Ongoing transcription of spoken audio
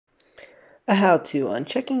A how-to on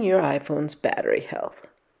checking your iPhone's battery health.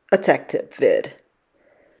 A tech tip vid.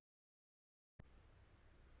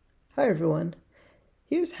 Hi everyone.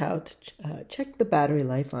 Here's how to check the battery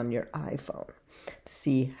life on your iPhone to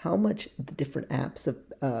see how much the different apps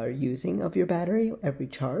are using of your battery every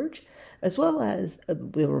charge, as well as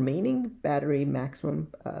the remaining battery maximum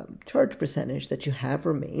charge percentage that you have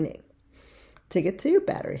remaining. To get to your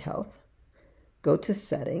battery health, go to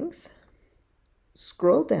Settings,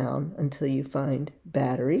 scroll down until you find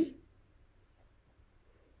Battery.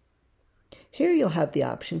 Here you'll have the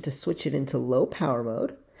option to switch it into low power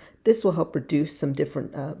mode. This will help reduce some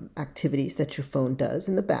different activities that your phone does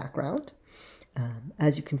in the background.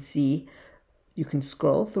 As you can see, you can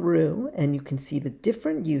scroll through and you can see the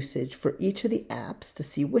different usage for each of the apps to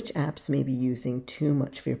see which apps may be using too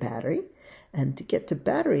much of your battery. And to get to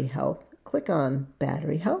battery health, click on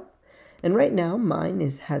Battery Health. And right now mine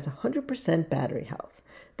has 100% battery health.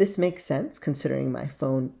 This makes sense considering my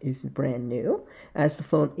phone is brand new. As the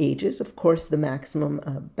phone ages, of course, the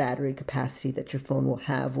maximum battery capacity that your phone will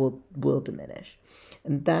have will diminish.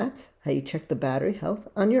 And that's how you check the battery health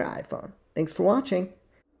on your iPhone. Thanks for watching.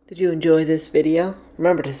 Did you enjoy this video?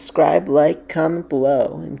 Remember to subscribe, like, comment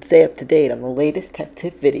below, and stay up to date on the latest tech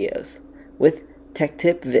tip videos with Tech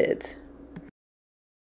Tip Vids.